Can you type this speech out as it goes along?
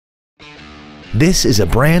This is a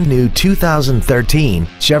brand new 2013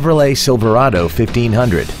 Chevrolet Silverado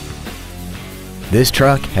 1500. This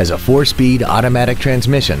truck has a 4-speed automatic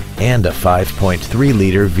transmission and a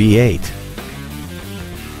 5.3-liter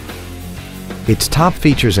V8. Its top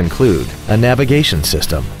features include a navigation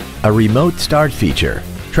system, a remote start feature,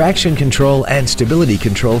 traction control and stability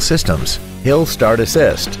control systems, hill start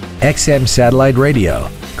assist, XM satellite radio,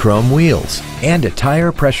 chrome wheels, and a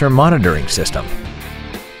tire pressure monitoring system.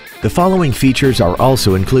 The following features are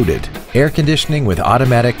also included: air conditioning with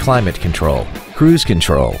automatic climate control, cruise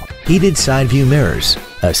control, heated side view mirrors,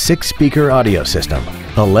 a 6-speaker audio system,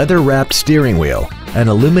 a leather-wrapped steering wheel, an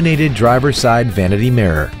illuminated driver's side vanity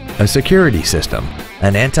mirror, a security system,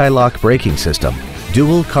 an anti-lock braking system,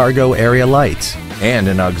 dual cargo area lights, and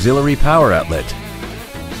an auxiliary power outlet.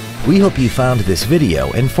 We hope you found this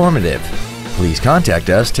video informative. Please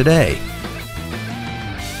contact us today.